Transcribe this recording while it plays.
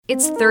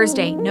It's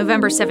Thursday,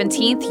 November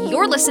 17th.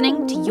 You're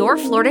listening to Your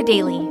Florida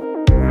Daily.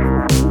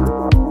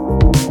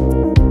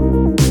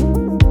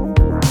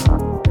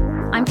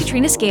 I'm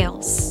Katrina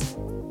Scales.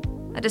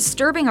 A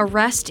disturbing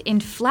arrest in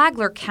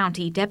Flagler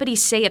County.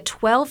 Deputies say a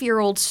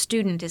 12-year-old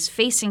student is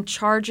facing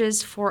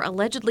charges for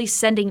allegedly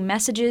sending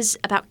messages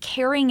about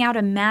carrying out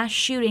a mass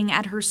shooting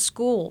at her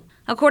school.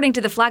 According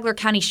to the Flagler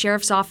County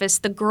Sheriff's Office,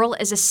 the girl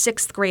is a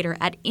 6th grader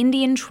at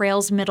Indian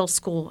Trails Middle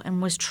School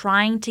and was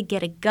trying to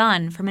get a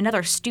gun from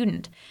another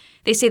student.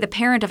 They say the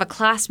parent of a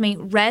classmate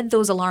read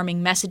those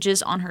alarming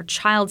messages on her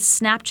child's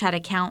Snapchat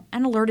account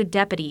and alerted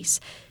deputies.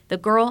 The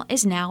girl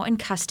is now in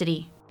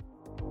custody.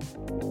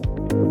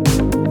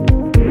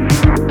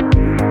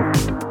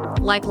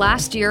 Like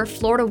last year,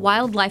 Florida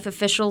wildlife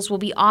officials will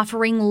be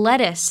offering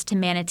lettuce to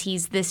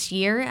manatees this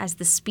year as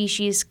the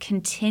species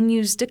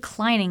continues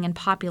declining in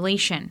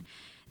population.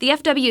 The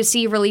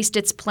FWC released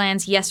its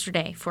plans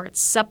yesterday for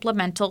its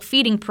supplemental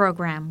feeding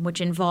program,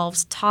 which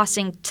involves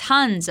tossing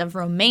tons of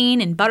romaine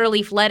and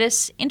butterleaf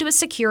lettuce into a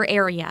secure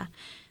area.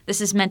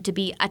 This is meant to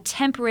be a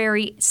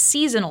temporary,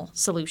 seasonal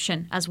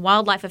solution as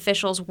wildlife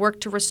officials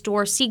work to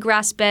restore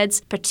seagrass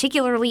beds,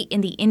 particularly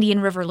in the Indian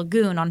River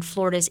Lagoon on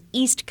Florida's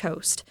east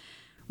coast.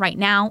 Right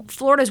now,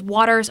 Florida's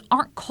waters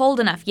aren't cold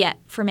enough yet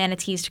for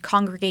manatees to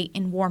congregate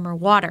in warmer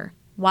water.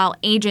 While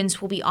agents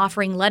will be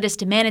offering lettuce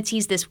to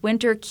manatees this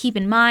winter, keep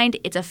in mind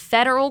it's a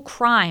federal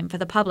crime for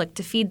the public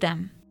to feed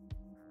them.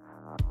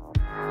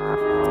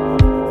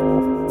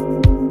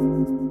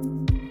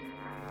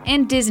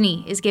 And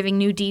Disney is giving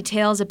new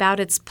details about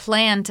its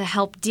plan to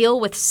help deal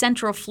with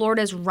Central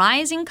Florida's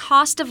rising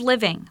cost of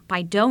living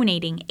by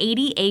donating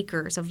 80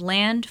 acres of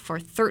land for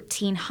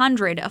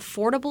 1,300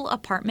 affordable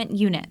apartment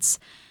units.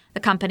 The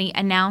company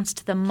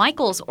announced the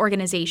Michaels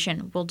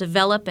Organization will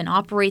develop and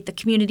operate the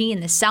community in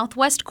the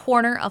southwest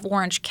corner of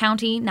Orange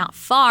County, not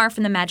far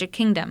from the Magic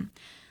Kingdom.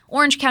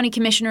 Orange County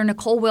Commissioner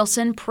Nicole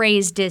Wilson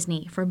praised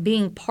Disney for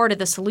being part of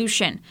the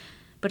solution.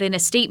 But in a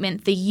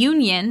statement, the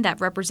union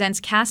that represents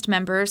cast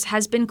members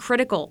has been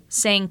critical,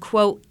 saying,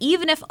 quote,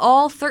 even if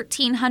all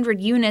 1,300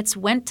 units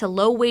went to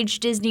low-wage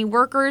Disney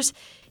workers,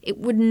 it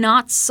would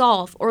not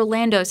solve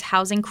Orlando's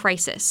housing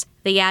crisis.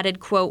 They added,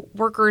 quote,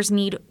 workers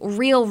need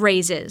real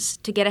raises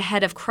to get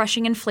ahead of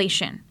crushing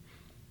inflation.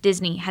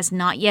 Disney has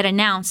not yet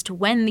announced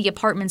when the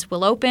apartments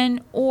will open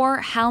or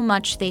how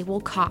much they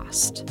will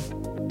cost.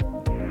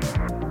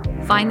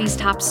 Find these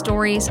top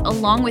stories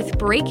along with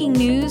breaking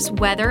news,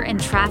 weather,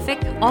 and traffic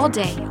all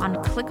day on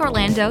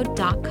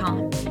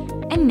clickorlando.com.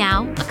 And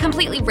now, a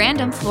completely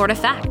random Florida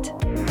fact.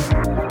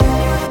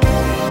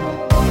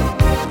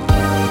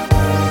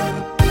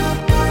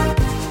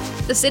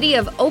 The city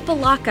of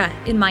Opa-locka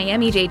in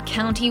Miami-Dade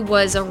County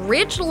was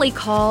originally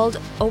called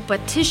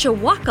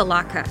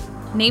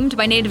Opatishawaka. Named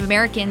by Native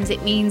Americans,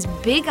 it means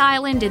big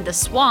island in the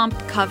swamp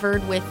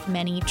covered with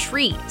many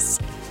trees.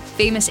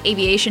 Famous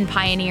aviation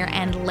pioneer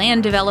and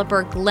land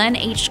developer Glenn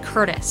H.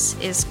 Curtis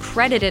is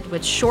credited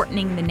with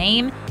shortening the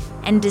name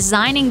and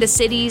designing the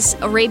city's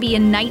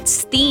Arabian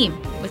Nights theme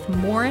with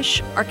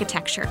Moorish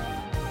architecture.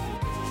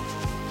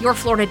 Your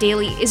Florida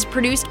Daily is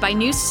produced by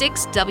News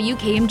 6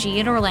 WKMG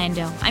in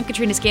Orlando. I'm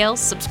Katrina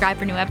Scales. Subscribe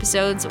for new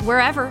episodes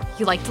wherever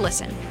you like to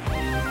listen.